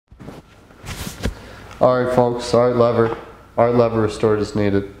Alright folks, art lever restored as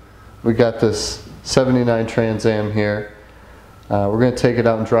needed. We got this 79 Trans Am here. We're going to take it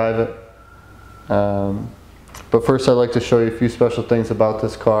out and drive it. But first I'd like to show you a few special things about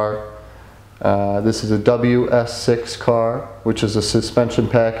this car. This is a WS6 car, which is a suspension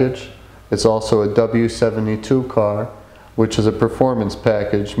package. It's also a W72 car, which is a performance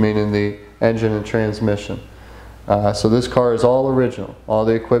package, meaning the engine and transmission. So this car is all original. All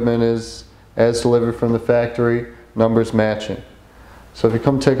the equipment is as delivered from the factory, numbers matching. So if you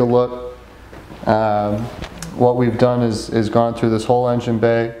come take a look, what we've done is gone through this whole engine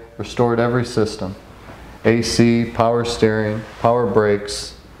bay, restored every system. AC, power steering, power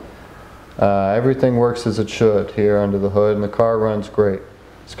brakes, everything works as it should here under the hood, and the car runs great.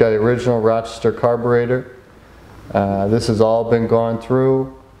 It's got the original Rochester carburetor. This has all been gone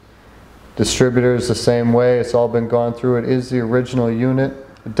through. Distributors the same way, it's all been gone through. It is the original unit.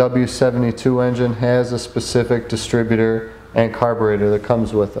 The W72 engine has a specific distributor and carburetor that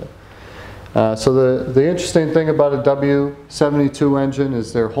comes with it. So the interesting thing about a W72 engine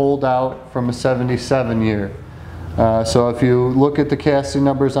is they're holdout from a 77 year. So if you look at the casting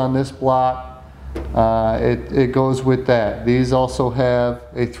numbers on this block, it goes with that. These also have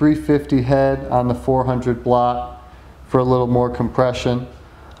a 350 head on the 400 block for a little more compression.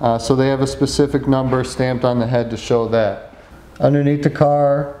 So they have a specific number stamped on the head to show that. Underneath the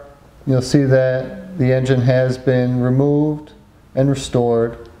car, you'll see that the engine has been removed and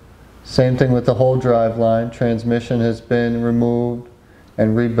restored. Same thing with the whole drive line. Transmission has been removed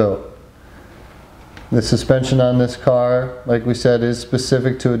and rebuilt. The suspension on this car, like we said, is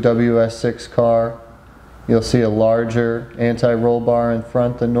specific to a WS6 car. You'll see a larger anti-roll bar in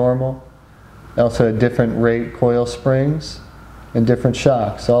front than normal. Also a different rate coil springs and different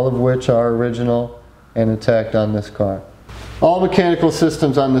shocks, all of which are original and intact on this car. All mechanical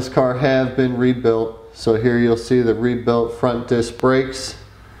systems on this car have been rebuilt. So here you'll see the rebuilt front disc brakes.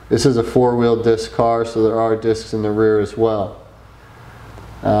 This is a four-wheel disc car, so there are discs in the rear as well.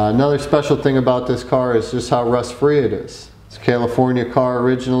 Another special thing about this car is just how rust-free it is. It's a California car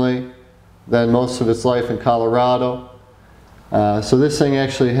originally, then most of its life in Colorado. So this thing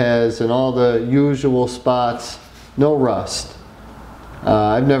actually has, in all the usual spots, no rust.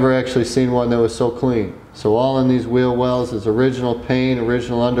 I've never actually seen one that was so clean. So all in these wheel wells is original paint,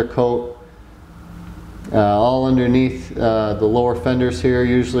 original undercoat. All underneath the lower fenders here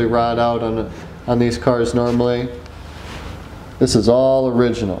usually rot out on these cars normally. This is all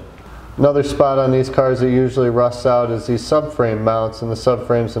original. Another spot on these cars that usually rusts out is these subframe mounts and the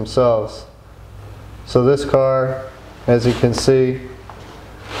subframes themselves. So this car, as you can see,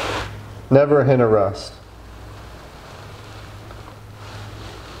 never a hint of rust.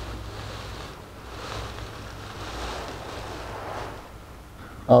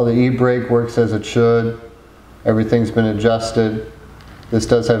 All the e-brake works as it should. Everything's been adjusted. This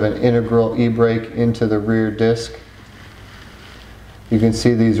does have an integral e-brake into the rear disc. You can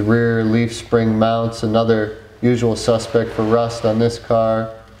see these rear leaf spring mounts, another usual suspect for rust on this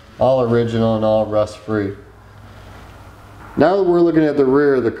car. All original and all rust free. Now that we're looking at the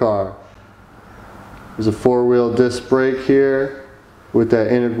rear of the car, there's a four-wheel disc brake here with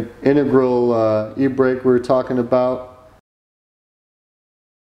that integral e-brake we were talking about.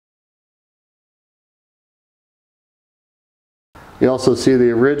 You also see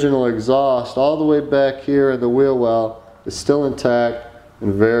the original exhaust all the way back here in the wheel well is still intact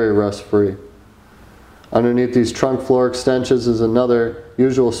and very rust free. Underneath these trunk floor extensions is another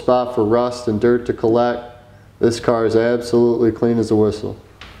usual spot for rust and dirt to collect. This car is absolutely clean as a whistle.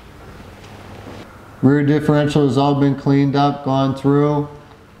 Rear differential has all been cleaned up, gone through.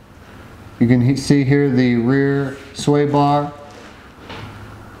 You can see here the rear sway bar.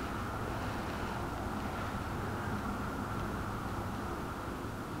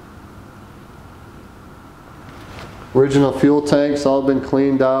 Original fuel tanks all been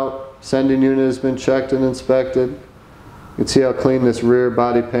cleaned out. Sending unit has been checked and inspected. You can see how clean this rear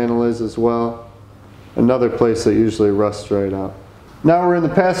body panel is as well. Another place that usually rusts right out. Now we're in the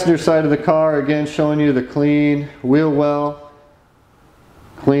passenger side of the car, again showing you the clean wheel well,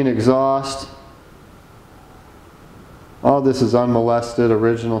 clean exhaust. All this is unmolested,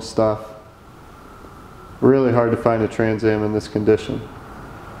 original stuff. Really hard to find a Trans Am in this condition.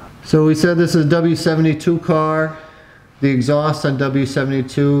 So we said this is a W72 car. The exhausts on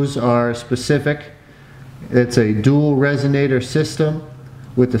W72s are specific. It's a dual resonator system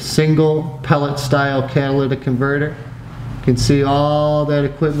with a single pellet style catalytic converter. You can see all that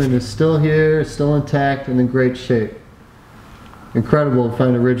equipment is still here, still intact and in great shape. Incredible to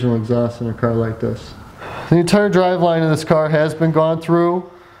find original exhaust in a car like this. The entire driveline of this car has been gone through.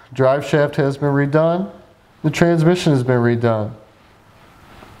 drive shaft has been redone. The transmission has been redone.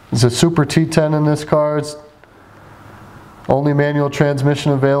 It's a Super T10 in this car. It's only manual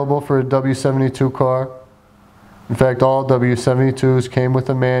transmission available for a W72 car. In fact, all W72s came with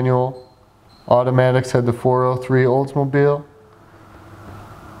a manual. Automatics had the 403 Oldsmobile.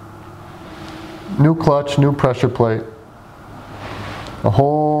 New clutch, new pressure plate. The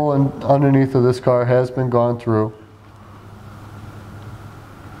hole underneath of this car has been gone through.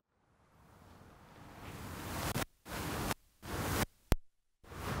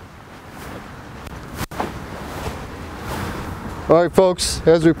 Alright folks,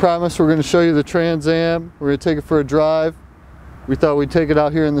 as we promised, we're going to show you the Trans Am. We're going to take it for a drive. We thought we'd take it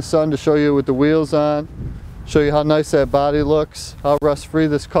out here in the sun to show you with the wheels on. Show you how nice that body looks, how rust free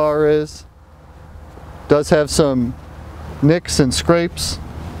this car is. Does have some nicks and scrapes,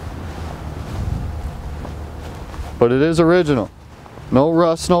 but it is original. No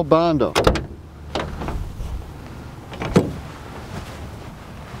rust, no Bondo.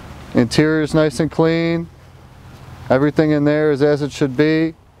 Interior is nice and clean. Everything in there is as it should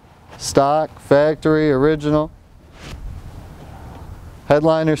be. Stock, factory, original.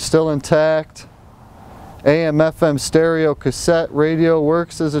 Headliner's still intact. AM, FM, stereo, cassette, radio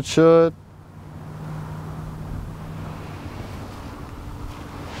works as it should.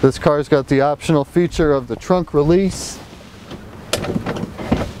 This car's got the optional feature of the trunk release.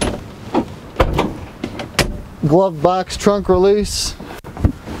 Glove box trunk release.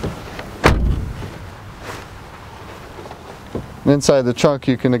 Inside the trunk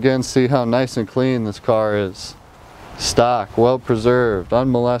you can again see how nice and clean this car is. Stock, well preserved,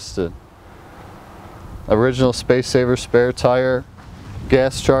 unmolested. Original Space Saver spare tire.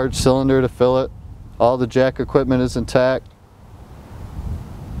 Gas charged cylinder to fill it. All the jack equipment is intact.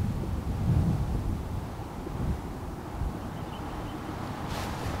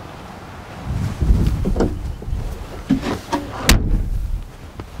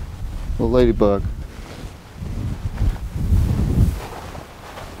 Little ladybug.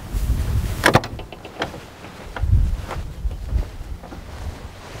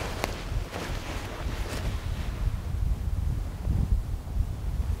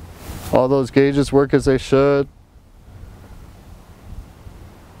 All those gauges work as they should.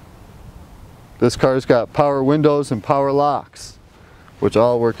 This car's got power windows and power locks, which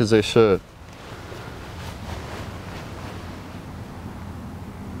all work as they should.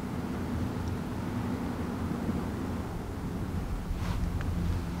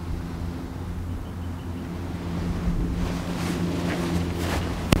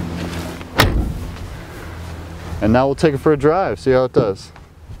 And now we'll take it for a drive, see how it does.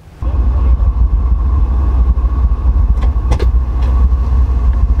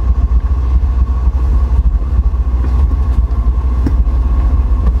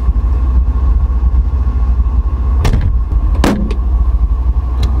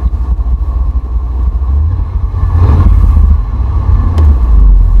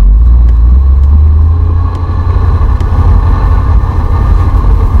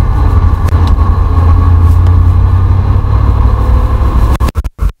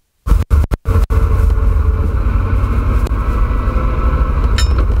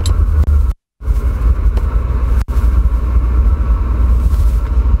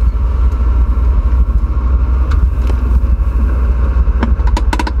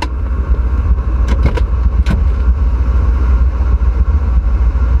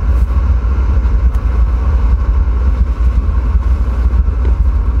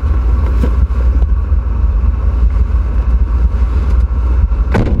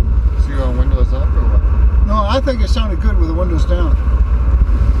 I think it sounded good with the windows down.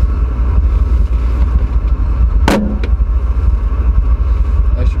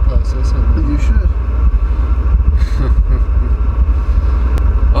 I should probably say something. You should.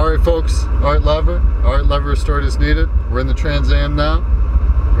 Alright folks, alright lever restored as needed. We're in the Trans Am now.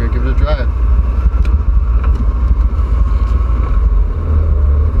 We're going to give it a drive.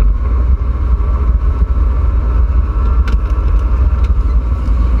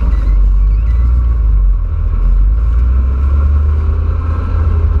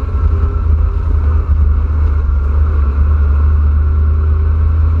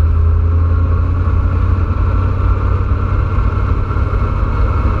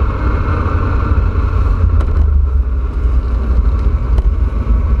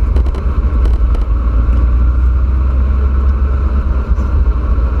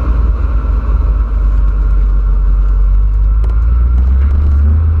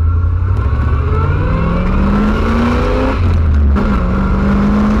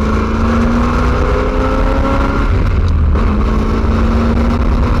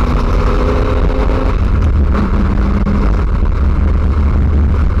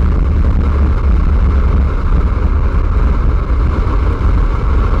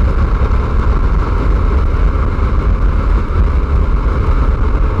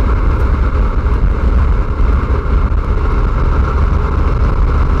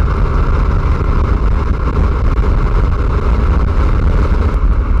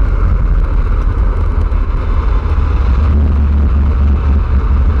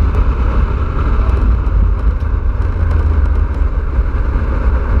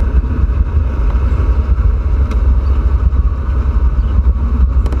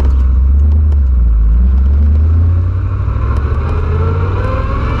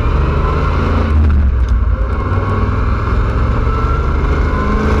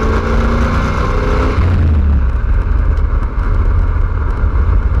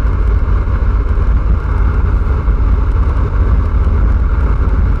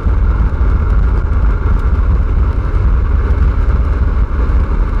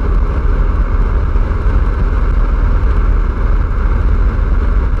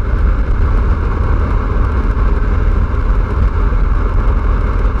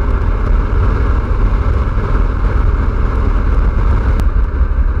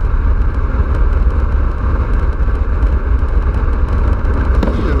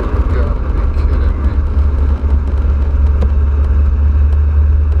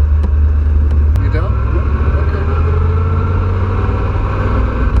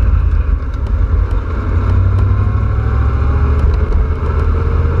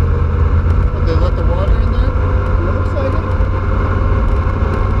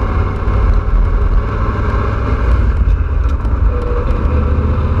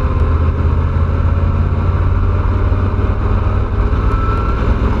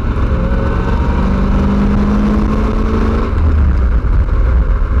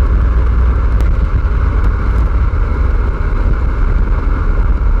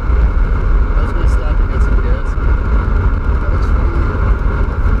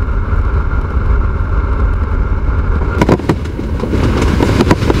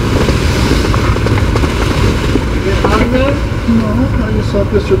 thought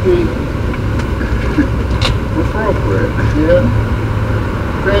this would be appropriate. Yeah.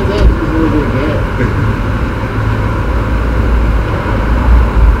 Trans Am is a little bit gas.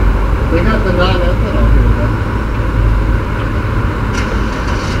 They got the non-ethanol here, though.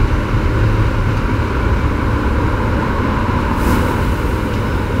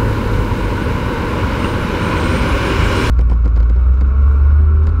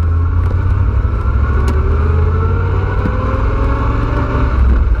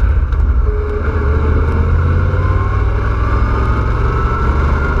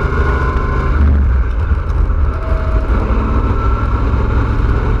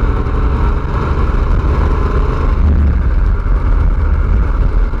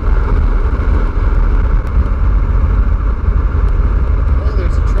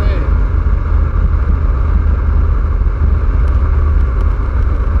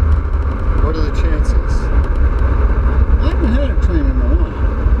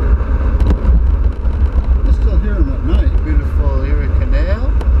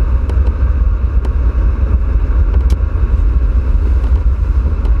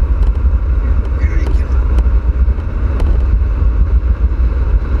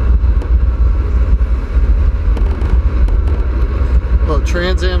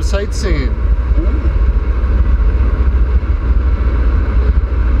 Trans Am sightseeing.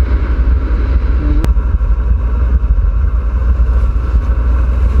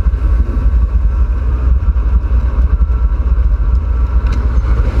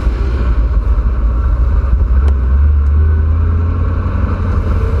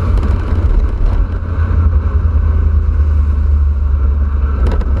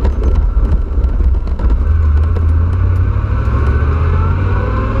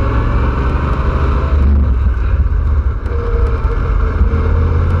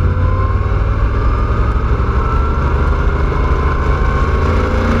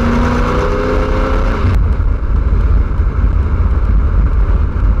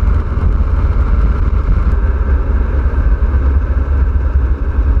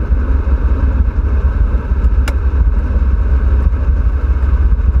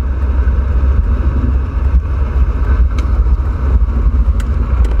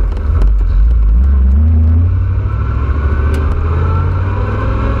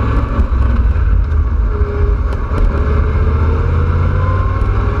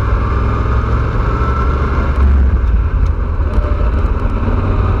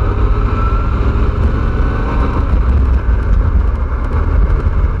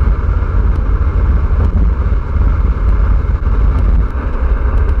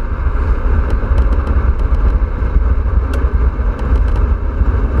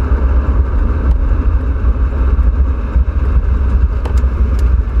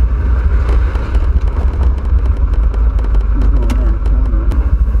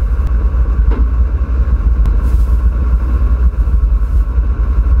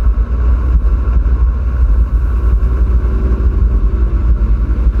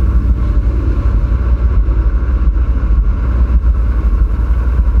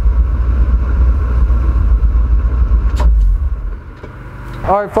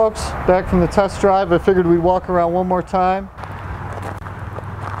 Alright folks, back from the test drive. I figured we'd walk around one more time.